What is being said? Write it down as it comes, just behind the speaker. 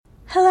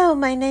Hello,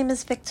 my name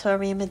is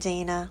Victoria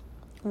Medina.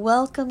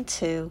 Welcome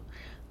to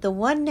the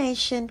One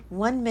Nation,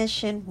 One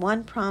Mission,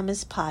 One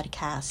Promise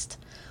podcast,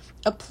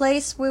 a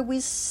place where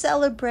we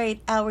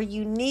celebrate our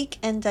unique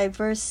and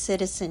diverse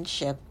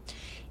citizenship.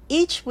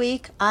 Each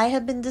week, I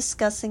have been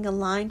discussing a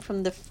line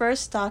from the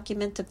first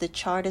document of the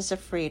Charters of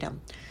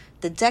Freedom,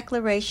 the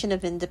Declaration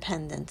of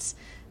Independence,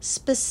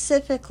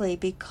 specifically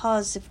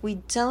because if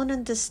we don't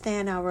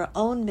understand our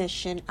own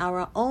mission,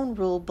 our own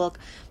rule book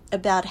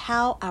about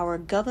how our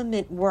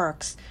government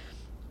works,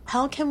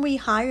 how can we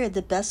hire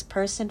the best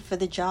person for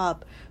the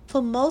job,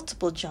 for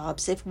multiple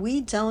jobs, if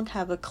we don't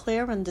have a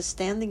clear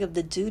understanding of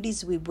the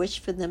duties we wish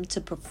for them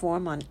to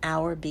perform on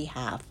our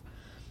behalf?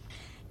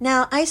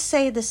 Now, I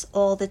say this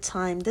all the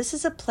time. This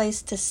is a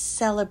place to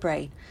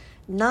celebrate,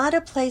 not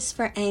a place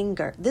for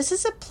anger. This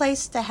is a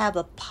place to have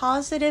a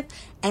positive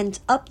and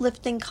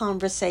uplifting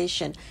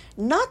conversation,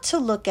 not to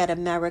look at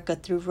America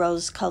through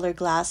rose-colored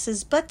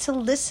glasses, but to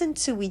listen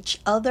to each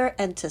other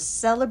and to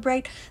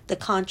celebrate the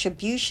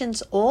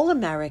contributions all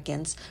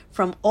Americans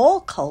from all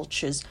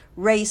cultures,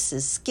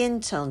 races, skin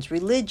tones,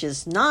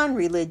 religions,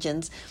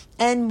 non-religions,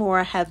 and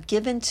more have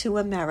given to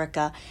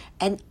America,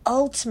 and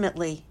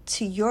ultimately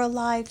to your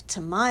life, to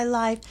my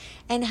life,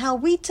 and how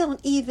we don't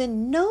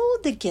even know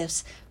the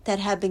gifts that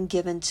have been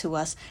given to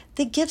us,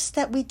 the gifts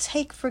that we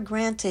take for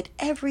granted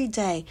every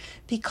day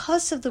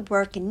because of the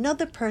work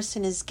another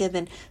person is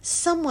given,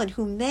 someone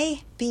who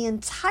may be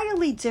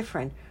entirely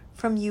different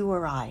from you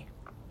or I.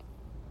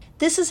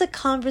 This is a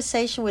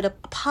conversation with a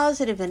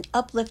positive and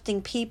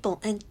uplifting people,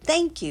 and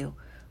thank you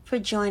for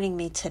joining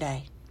me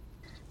today.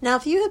 Now,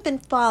 if you have been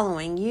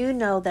following, you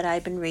know that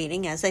I've been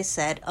reading, as I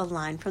said, a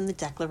line from the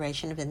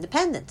Declaration of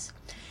Independence.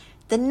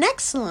 The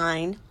next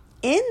line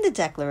in the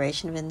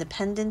Declaration of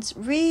Independence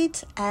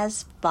reads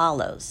as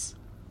follows: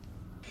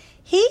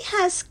 He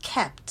has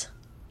kept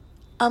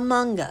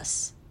among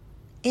us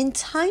in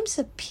times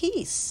of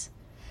peace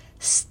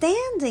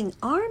standing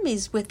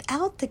armies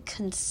without the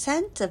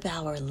consent of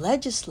our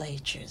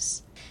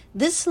legislatures.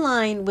 This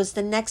line was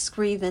the next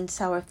grievance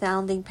our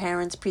founding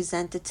parents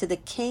presented to the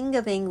King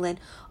of England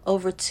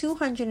over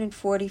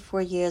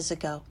 244 years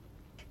ago.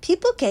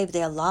 People gave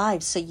their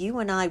lives so you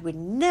and I would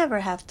never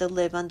have to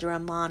live under a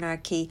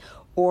monarchy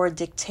or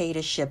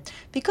dictatorship,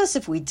 because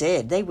if we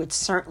did, they would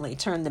certainly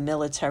turn the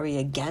military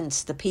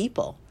against the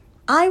people.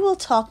 I will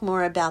talk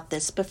more about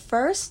this, but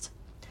first,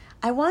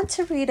 I want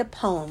to read a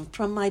poem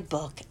from my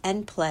book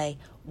and play,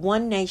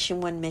 One Nation,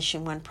 One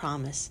Mission, One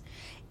Promise.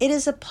 It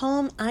is a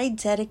poem I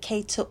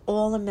dedicate to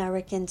all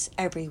Americans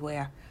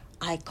everywhere.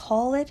 I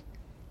call it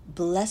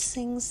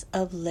Blessings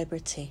of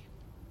Liberty.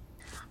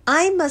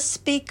 I must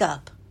speak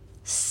up,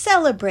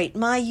 celebrate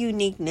my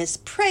uniqueness,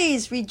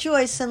 praise,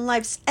 rejoice in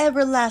life's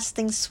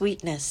everlasting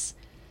sweetness.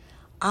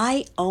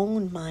 I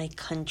own my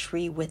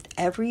country with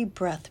every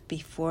breath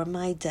before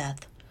my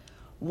death.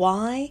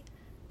 Why?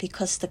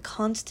 Because the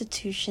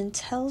Constitution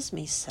tells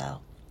me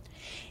so.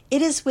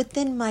 It is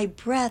within my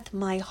breath,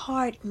 my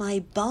heart,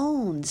 my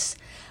bones,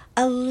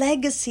 a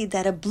legacy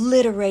that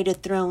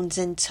obliterated thrones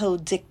and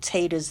told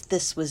dictators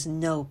this was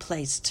no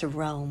place to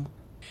roam.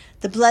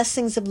 The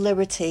blessings of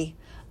liberty,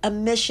 a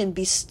mission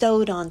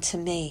bestowed onto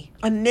me,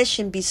 a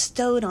mission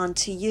bestowed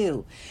onto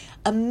you,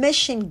 a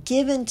mission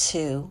given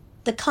to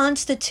the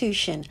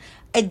Constitution,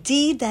 a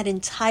deed that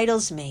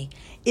entitles me,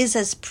 is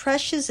as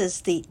precious as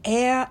the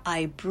air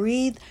I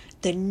breathe,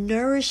 the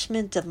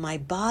nourishment of my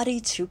body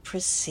to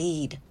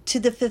proceed,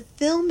 to the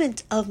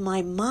fulfillment of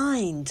my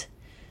mind,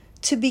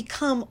 to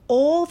become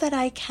all that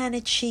I can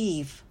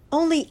achieve.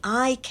 Only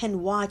I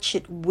can watch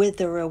it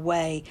wither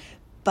away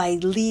by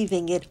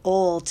leaving it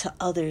all to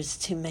others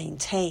to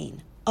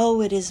maintain.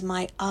 Oh, it is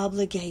my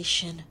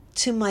obligation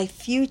to my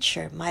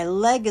future, my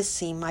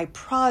legacy, my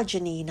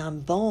progeny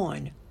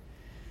unborn,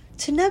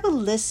 to never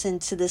listen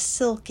to the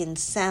silken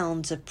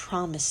sounds of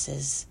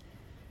promises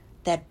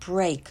that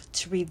break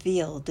to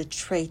reveal the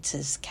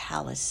traitor's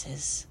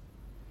calluses,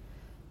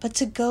 but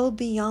to go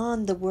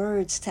beyond the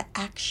words to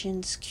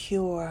action's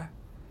cure,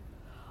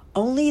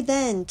 only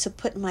then to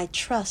put my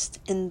trust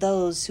in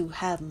those who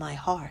have my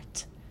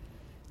heart,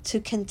 to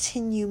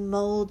continue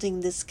molding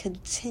this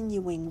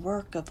continuing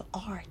work of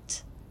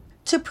art,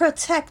 to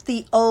protect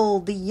the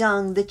old, the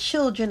young, the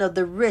children of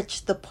the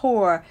rich, the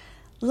poor,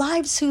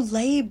 lives who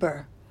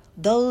labor,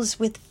 those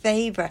with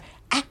favor,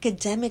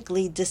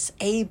 academically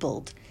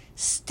disabled,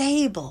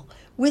 stable,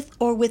 with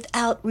or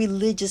without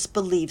religious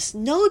beliefs,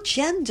 no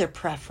gender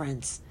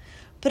preference,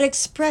 but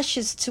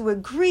expressions to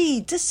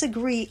agree,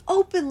 disagree,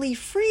 openly,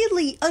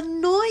 freely,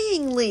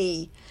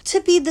 annoyingly,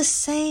 to be the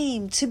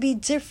same, to be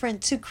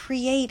different, to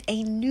create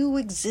a new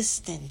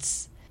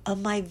existence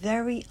of my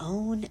very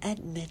own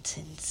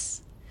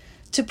admittance,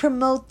 to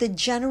promote the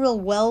general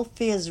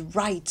welfare's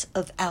right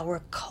of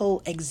our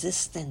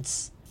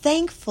coexistence.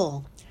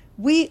 Thankful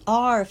we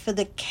are for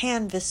the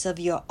canvas of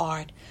your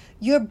art.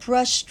 Your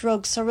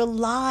brushstrokes are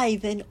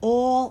alive in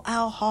all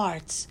our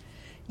hearts.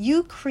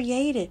 You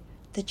created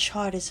the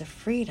Charters of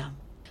Freedom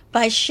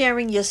by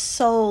sharing your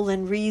soul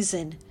and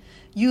reason.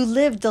 You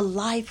lived a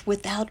life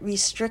without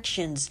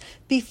restrictions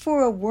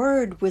before a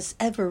word was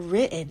ever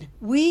written.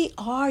 We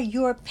are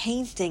your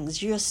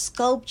paintings, your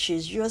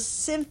sculptures, your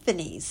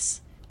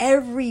symphonies.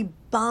 Every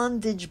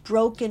bondage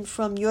broken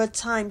from your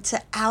time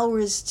to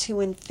ours to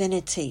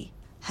infinity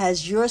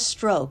has your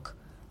stroke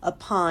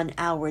upon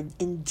our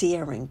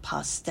endearing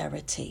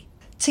posterity.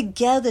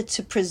 Together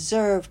to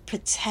preserve,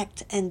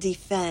 protect, and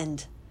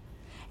defend.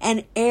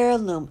 An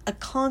heirloom, a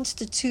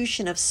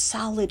constitution of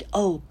solid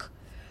oak.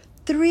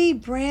 3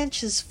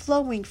 branches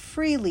flowing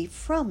freely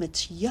from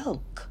its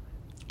yoke.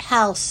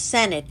 House,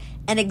 Senate,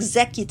 and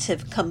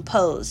Executive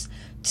compose.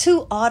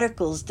 2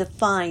 articles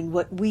define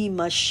what we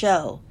must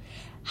show.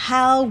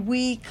 How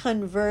we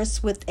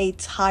converse with a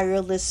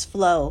tireless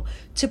flow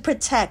to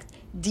protect,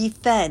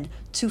 defend,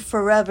 to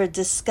forever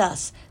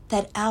discuss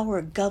that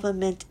our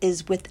government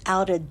is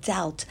without a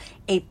doubt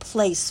a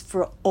place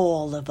for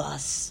all of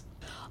us.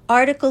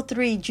 Article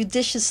 3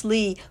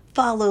 judiciously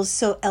follows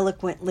so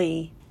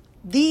eloquently.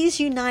 These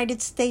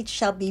United States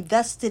shall be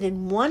vested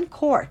in one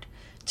court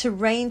to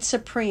reign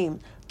supreme,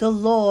 the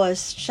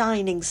law's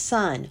shining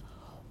sun,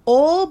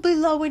 all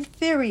below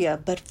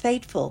inferior but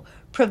faithful,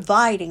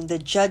 providing the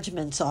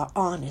judgments are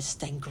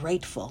honest and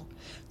grateful,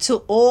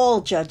 to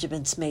all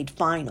judgments made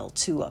final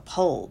to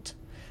uphold.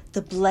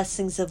 The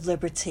blessings of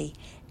liberty,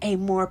 a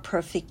more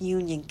perfect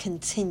union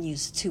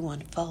continues to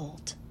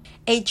unfold.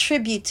 A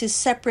tribute to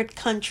separate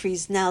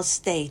countries, now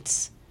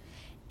states,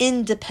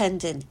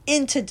 independent,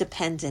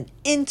 interdependent,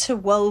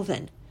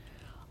 interwoven.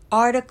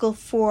 Article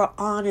 4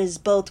 honors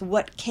both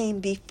what came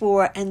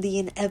before and the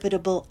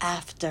inevitable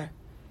after,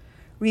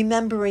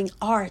 remembering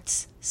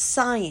arts,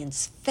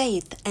 science,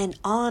 faith, and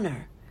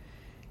honor.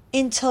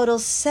 In total,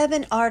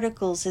 7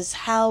 articles is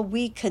how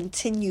we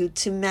continue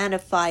to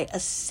magnify a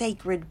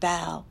sacred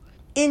vow.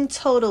 In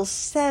total,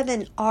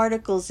 7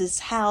 articles is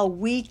how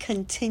we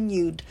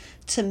continued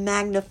to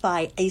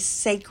magnify a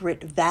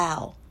sacred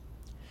vow.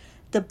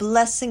 The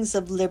blessings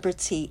of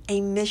liberty,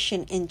 a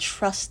mission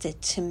entrusted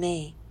to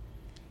me,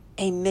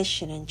 a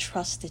mission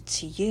entrusted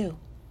to you.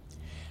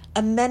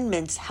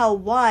 Amendments, how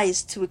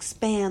wise to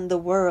expand the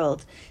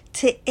world,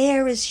 to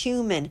err is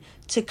human,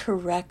 to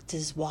correct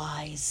is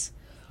wise.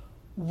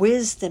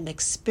 Wisdom,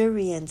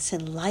 experience,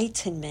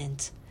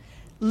 enlightenment.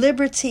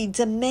 Liberty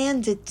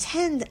demanded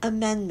 10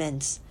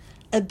 amendments.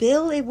 A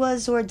bill it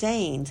was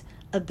ordained,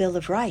 a bill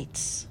of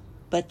rights.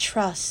 But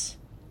trust,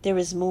 there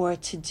is more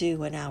to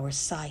do in our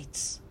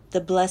sights.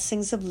 The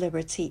blessings of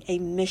liberty, a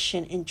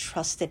mission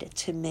entrusted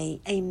to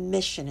me, a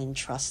mission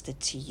entrusted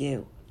to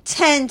you.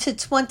 10 to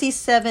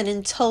 27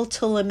 in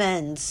total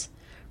amends.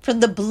 From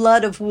the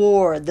blood of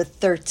war, the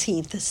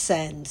 13th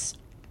ascends.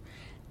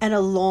 And a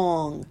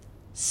long,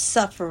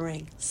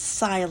 suffering,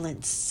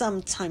 silent,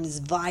 sometimes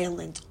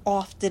violent,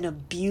 often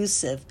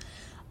abusive.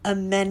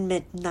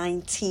 Amendment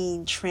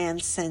 19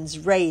 transcends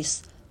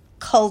race,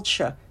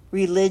 culture,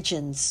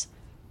 religions.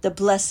 The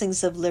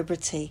blessings of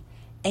liberty,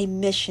 a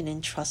mission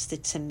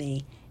entrusted to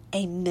me,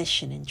 a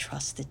mission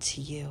entrusted to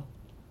you.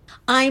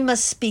 I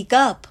must speak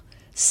up,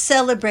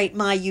 celebrate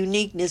my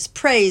uniqueness,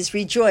 praise,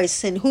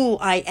 rejoice in who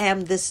I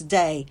am this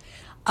day.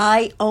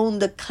 I own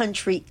the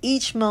country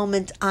each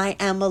moment I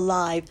am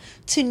alive,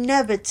 to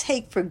never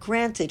take for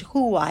granted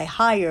who I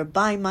hire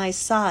by my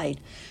side,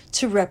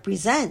 to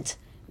represent,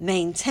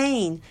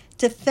 maintain,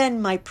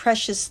 defend my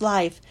precious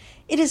life.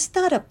 It is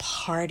not a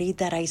party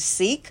that I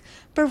seek,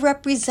 but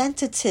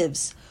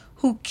representatives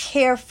who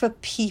care for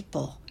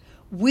people.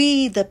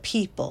 We the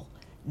people,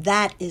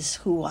 that is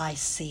who I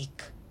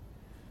seek.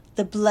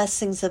 The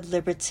blessings of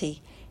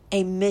liberty,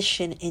 a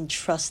mission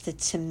entrusted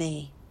to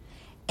me,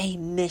 a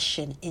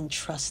mission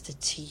entrusted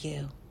to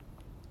you.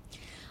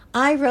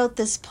 I wrote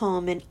this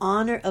poem in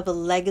honor of a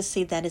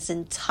legacy that is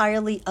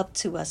entirely up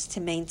to us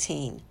to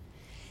maintain.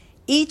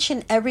 Each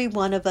and every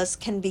one of us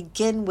can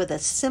begin with a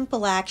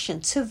simple action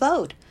to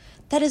vote.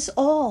 That is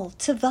all,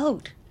 to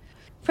vote.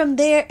 From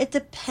there, it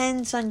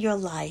depends on your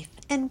life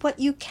and what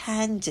you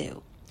can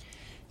do.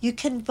 You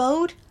can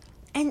vote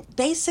and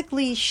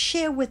basically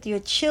share with your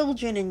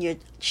children and your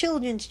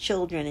children's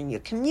children and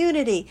your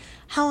community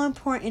how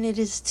important it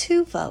is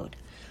to vote.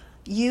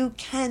 You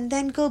can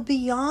then go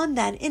beyond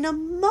that in a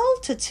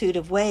multitude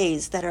of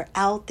ways that are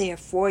out there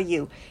for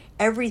you.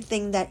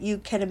 Everything that you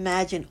can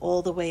imagine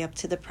all the way up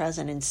to the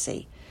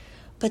presidency.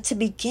 But to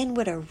begin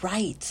with a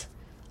right,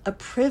 a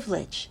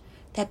privilege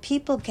that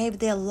people gave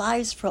their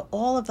lives for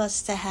all of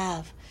us to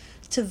have,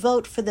 to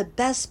vote for the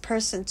best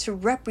person to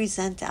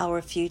represent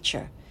our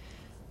future.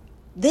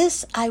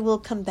 This I will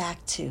come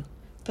back to.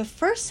 But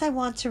first I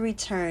want to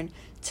return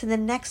to the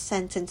next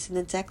sentence in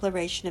the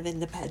Declaration of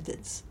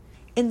Independence.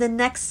 In the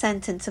next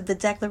sentence of the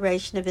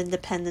Declaration of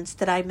Independence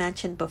that I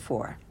mentioned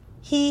before,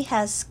 He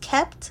has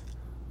kept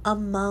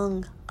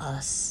among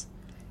us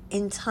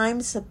in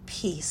times of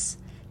peace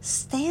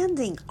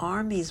standing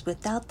armies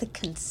without the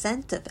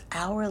consent of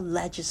our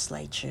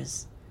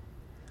legislatures.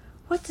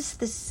 What does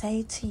this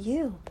say to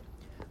you?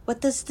 What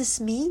does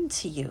this mean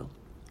to you?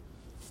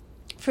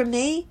 For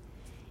me,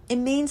 It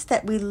means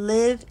that we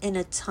live in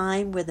a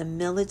time where the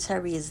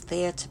military is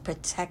there to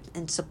protect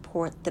and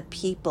support the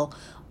people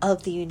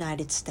of the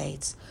United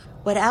States.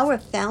 What our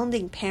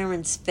founding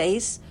parents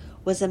faced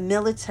was a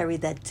military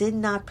that did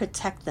not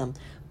protect them,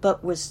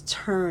 but was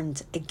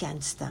turned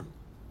against them.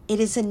 It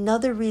is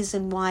another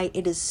reason why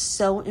it is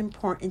so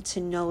important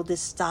to know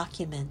this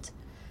document.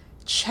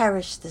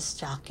 Cherish this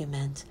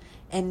document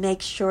and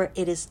make sure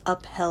it is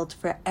upheld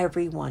for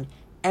everyone,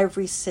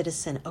 every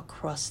citizen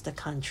across the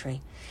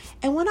country.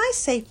 And when I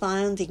say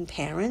founding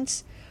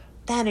parents,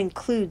 that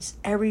includes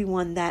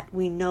everyone that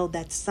we know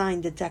that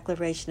signed the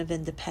Declaration of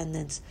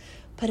Independence,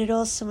 but it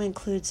also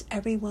includes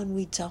everyone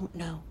we don't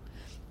know.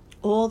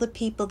 All the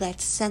people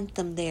that sent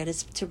them there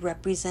to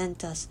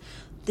represent us,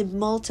 the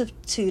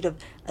multitude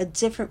of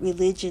different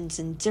religions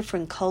and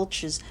different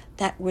cultures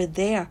that were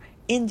there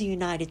in the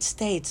United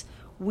States.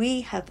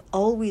 We have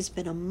always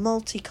been a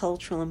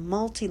multicultural and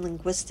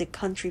multilinguistic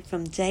country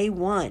from day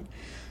one.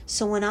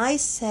 So when I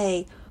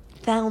say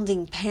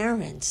founding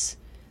parents,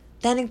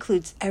 that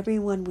includes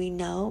everyone we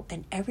know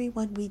and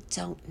everyone we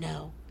don't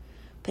know.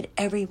 But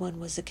everyone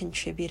was a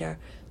contributor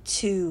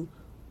to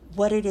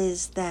what it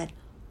is that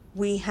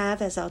we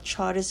have as our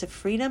charters of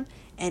freedom,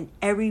 and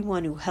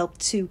everyone who helped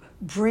to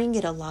bring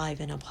it alive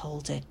and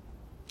uphold it.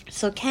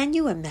 So can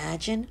you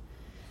imagine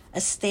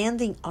a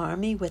standing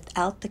army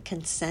without the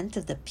consent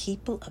of the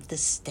people of the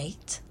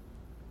state?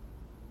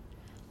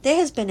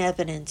 There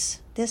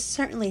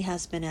certainly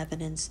has been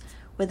evidence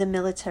where the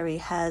military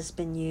has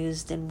been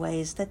used in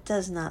ways that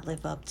does not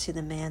live up to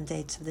the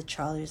mandates of the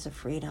Charters of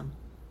Freedom.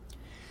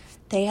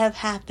 They have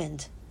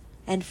happened,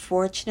 and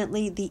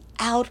fortunately the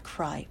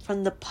outcry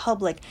from the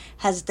public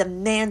has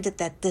demanded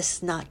that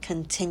this not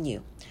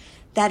continue.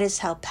 That is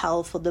how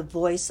powerful the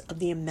voice of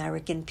the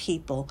American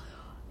people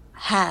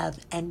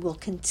have and will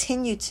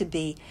continue to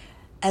be,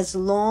 as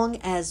long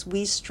as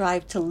we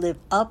strive to live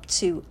up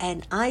to,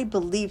 and I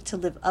believe to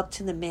live up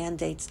to, the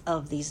mandates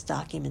of these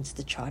documents,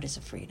 the Charters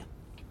of Freedom.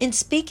 In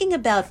speaking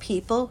about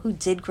people who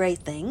did great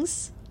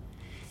things,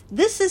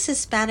 this is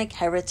Hispanic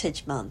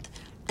Heritage Month.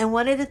 And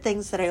one of the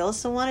things that I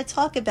also want to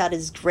talk about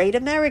is great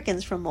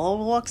Americans from all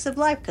walks of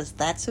life, because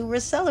that's who we're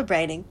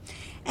celebrating.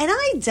 And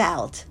I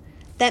doubt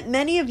that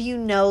many of you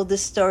know the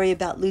story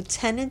about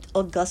Lieutenant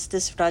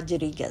Augustus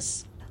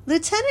Rodriguez.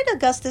 Lieutenant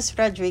Augustus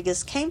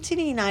Rodriguez came to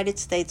the United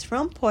States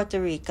from Puerto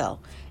Rico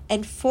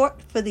and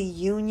fought for the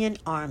Union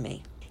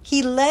Army.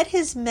 He led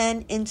his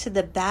men into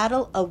the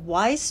Battle of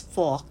Wise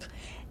Fork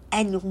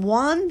and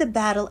won the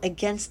battle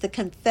against the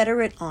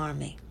Confederate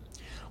Army.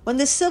 When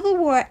the Civil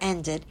War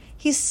ended,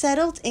 he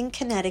settled in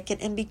Connecticut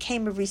and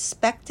became a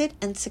respected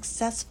and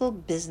successful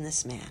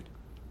businessman.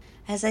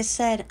 As I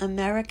said,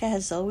 America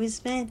has always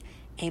been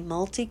a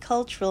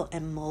multicultural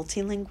and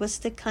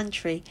multilinguistic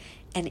country,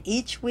 and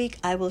each week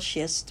I will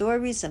share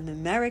stories of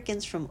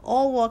Americans from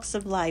all walks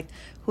of life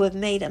who have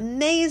made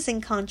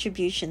amazing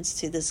contributions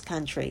to this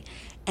country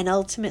and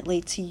ultimately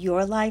to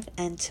your life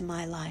and to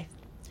my life.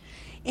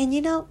 And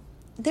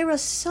there are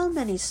so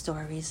many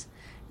stories,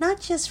 not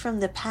just from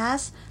the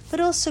past, but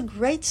also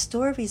great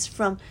stories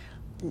from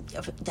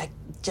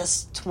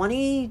just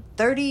 20,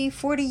 30,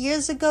 40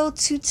 years ago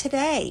to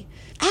today.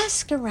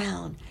 Ask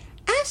around.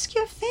 Ask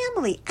your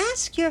family.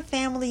 Ask your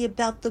family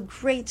about the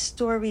great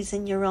stories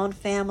in your own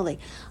family.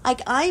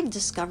 Like I am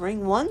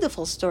discovering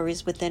wonderful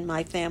stories within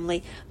my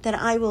family that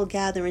I will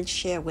gather and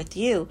share with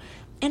you.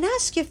 And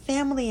ask your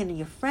family and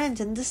your friends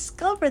and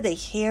discover the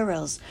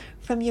heroes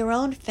from your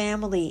own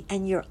family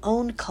and your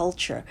own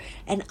culture.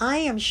 And I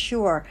am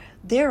sure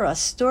there are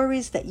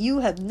stories that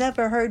you have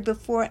never heard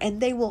before, and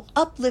they will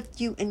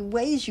uplift you in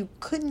ways you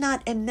could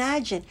not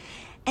imagine.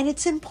 And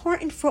it's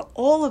important for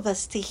all of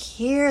us to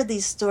hear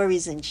these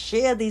stories and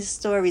share these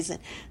stories and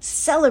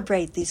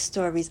celebrate these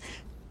stories.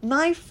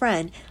 My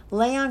friend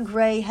Leon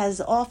Gray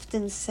has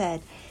often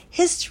said,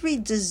 history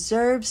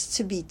deserves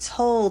to be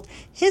told.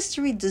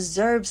 History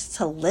deserves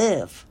to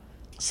live.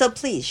 So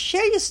please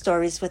share your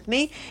stories with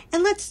me,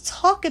 and let's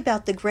talk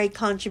about the great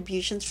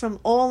contributions from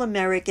all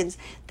Americans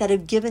that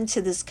have given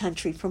to this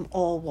country from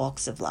all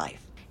walks of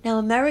life. Now,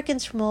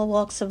 Americans from all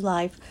walks of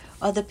life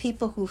are the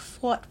people who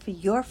fought for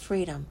your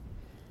freedom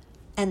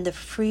and the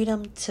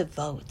freedom to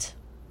vote.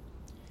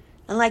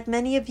 And like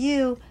many of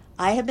you,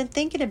 I have been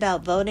thinking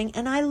about voting,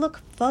 and I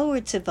look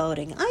forward to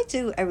voting. I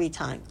do every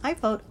time. I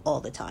vote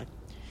all the time.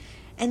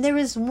 And there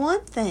is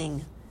one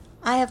thing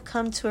I have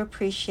come to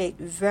appreciate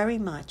very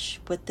much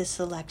with this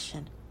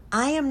election.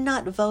 I am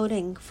not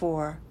voting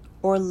for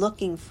or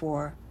looking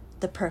for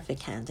the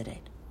perfect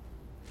candidate.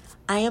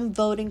 I am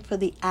voting for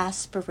the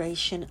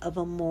aspiration of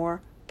a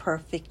more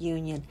perfect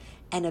union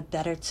and a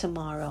better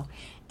tomorrow.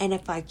 And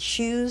if I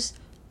choose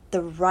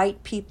the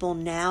right people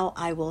now,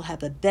 I will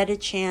have a better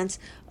chance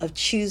of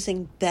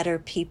choosing better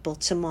people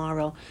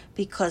tomorrow,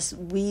 because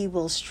we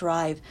will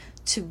strive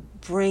to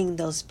bring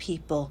those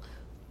people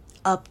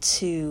up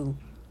to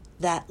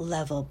that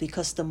level,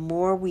 because the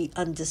more we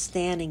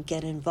understand and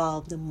get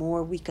involved, the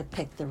more we could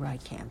pick the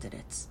right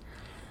candidates.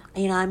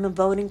 I'm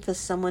voting for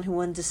someone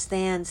who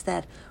understands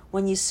that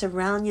when you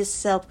surround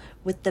yourself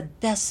with the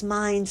best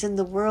minds in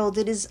the world,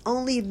 it is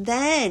only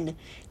then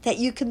that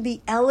you can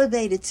be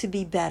elevated to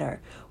be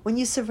better. When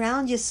you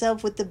surround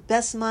yourself with the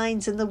best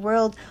minds in the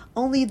world,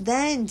 only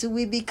then do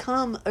we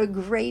become a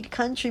great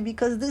country,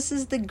 because this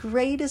is the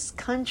greatest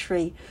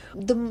country.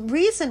 The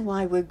reason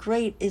why we're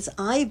great is,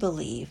 I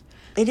believe,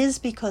 it is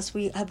because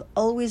we have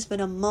always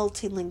been a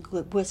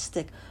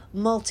multilinguistic,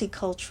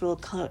 multicultural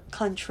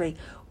country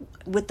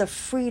with the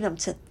freedom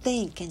to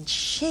think and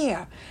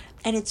share.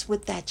 And it's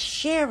with that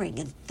sharing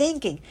and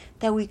thinking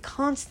that we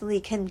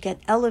constantly can get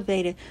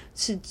elevated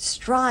to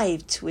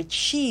strive to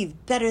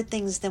achieve better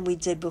things than we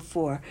did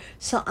before.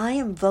 So I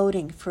am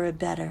voting for a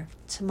better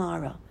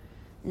tomorrow.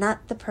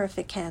 Not the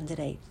perfect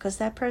candidate, because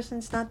that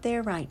person's not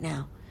there right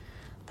now.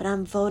 But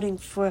I'm voting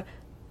for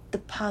the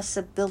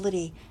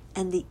possibility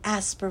and the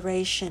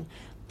aspiration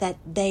that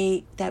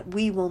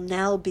we will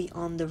now be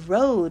on the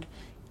road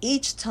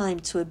each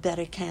time to a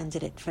better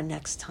candidate for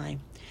next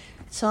time.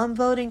 So I'm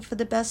voting for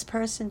the best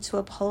person to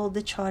uphold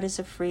the charters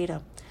of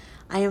freedom.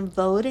 I am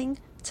voting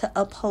to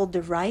uphold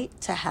the right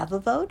to have a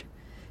vote,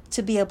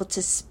 to be able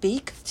to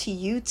speak to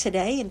you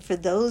today, and for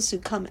those who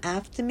come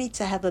after me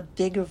to have a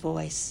bigger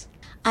voice.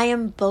 I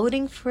am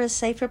voting for a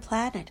safer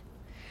planet.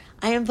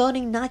 I am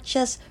voting not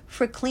just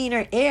for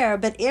cleaner air,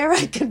 but air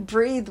I can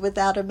breathe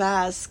without a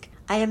mask.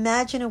 I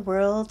imagine a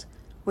world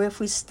where if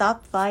we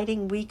stop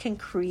fighting, we can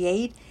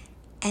create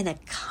an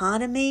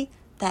economy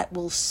that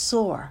will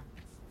soar.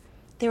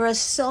 There are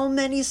so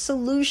many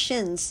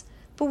solutions,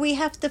 but we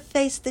have to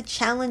face the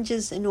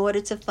challenges in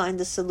order to find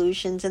the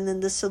solutions, and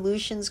then the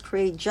solutions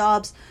create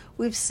jobs.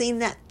 We've seen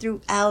that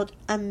throughout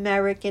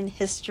American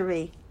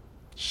history.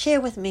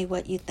 Share with me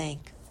what you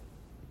think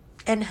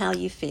and how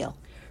you feel.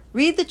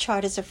 Read the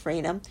Charters of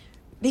Freedom,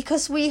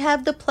 because we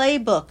have the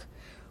playbook.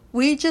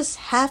 We just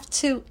have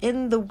to,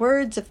 in the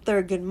words of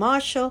Thurgood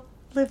Marshall,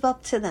 live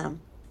up to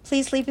them.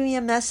 Please leave me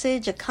a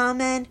message, a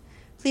comment.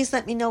 Please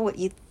let me know what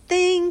you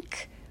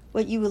think,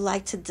 what you would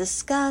like to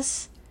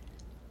discuss.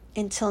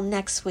 Until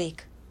next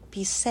week,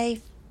 be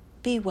safe,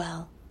 be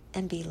well,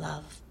 and be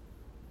loved.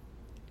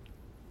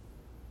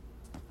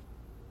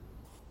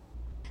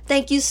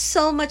 Thank you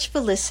so much for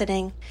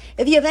listening.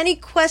 If you have any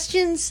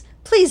questions,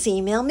 please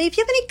email me. If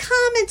you have any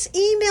comments,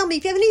 email me.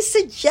 If you have any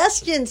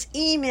suggestions,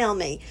 email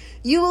me.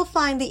 You will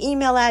find the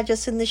email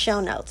address in the show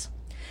notes.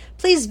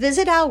 Please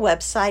visit our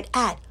website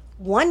at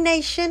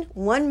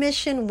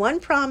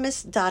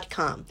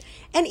onenation.onemission.onepromise.com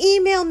and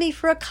email me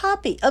for a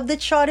copy of the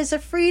Charters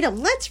of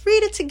Freedom. Let's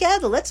read it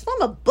together. Let's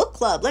form a book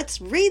club. Let's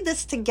read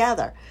this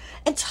together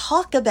and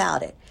talk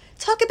about it.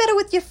 Talk about it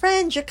with your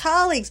friends, your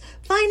colleagues.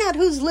 Find out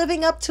who's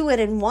living up to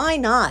it and why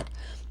not.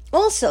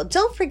 Also,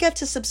 don't forget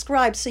to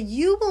subscribe so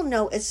you will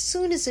know as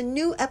soon as a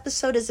new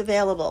episode is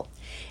available.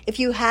 If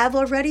you have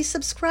already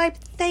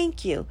subscribed,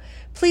 thank you.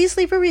 Please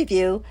leave a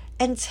review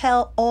and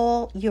tell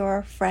all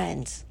your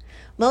friends.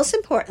 Most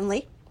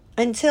importantly,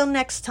 until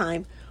next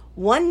time,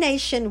 One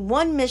Nation,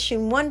 One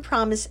Mission, One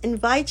Promise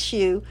invites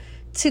you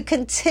to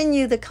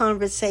continue the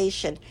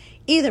conversation,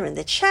 either in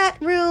the chat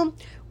room,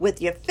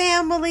 with your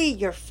family,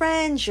 your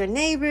friends, your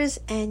neighbors,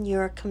 and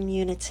your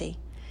community.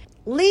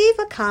 Leave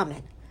a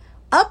comment.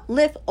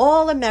 Uplift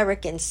all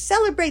Americans.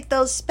 Celebrate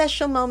those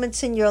special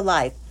moments in your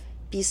life.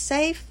 Be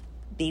safe,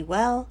 be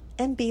well,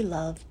 and be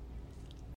loved.